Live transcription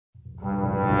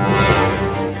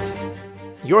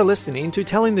You're listening to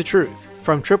Telling the Truth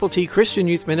from Triple T Christian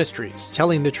Youth Ministries,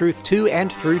 telling the truth to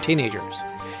and through teenagers.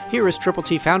 Here is Triple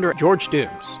T founder George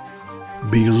Dooms.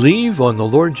 Believe on the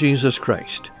Lord Jesus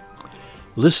Christ.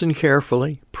 Listen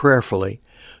carefully, prayerfully,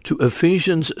 to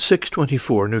Ephesians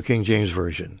 6:24, New King James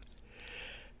Version.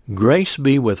 Grace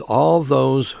be with all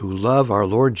those who love our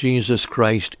Lord Jesus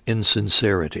Christ in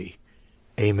sincerity.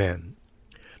 Amen.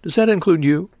 Does that include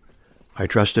you? I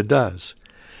trust it does.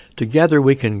 Together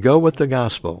we can go with the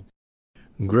gospel.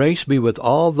 Grace be with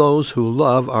all those who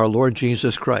love our Lord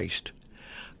Jesus Christ.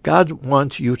 God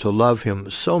wants you to love him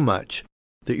so much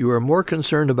that you are more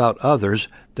concerned about others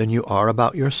than you are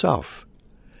about yourself.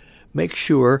 Make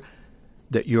sure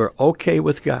that you're okay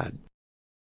with God,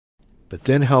 but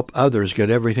then help others get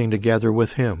everything together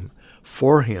with him,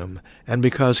 for him, and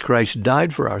because Christ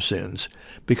died for our sins,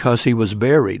 because he was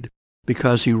buried,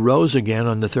 because he rose again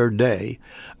on the third day,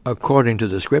 according to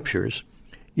the Scriptures.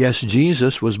 Yes,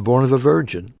 Jesus was born of a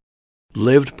virgin,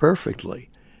 lived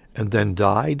perfectly, and then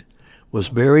died, was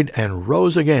buried, and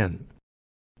rose again.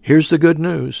 Here's the good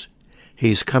news.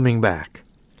 He's coming back.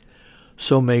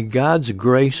 So may God's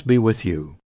grace be with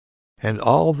you, and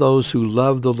all those who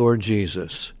love the Lord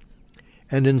Jesus.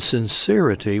 And in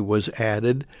sincerity was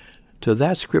added to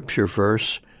that Scripture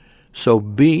verse, so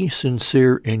be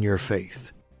sincere in your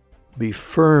faith. Be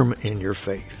firm in your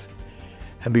faith,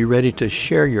 and be ready to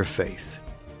share your faith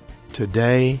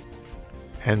today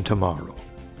and tomorrow.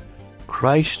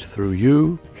 Christ, through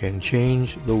you, can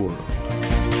change the world.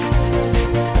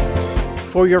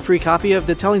 For your free copy of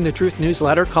the Telling the Truth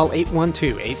newsletter, call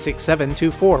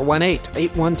 812-867-2418,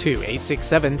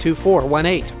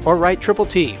 812-867-2418, or write Triple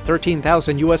T,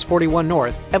 13,000 U.S. 41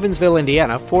 North, Evansville,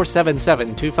 Indiana,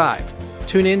 47725.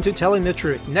 Tune in to Telling the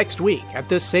Truth next week at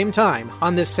this same time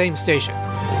on this same station.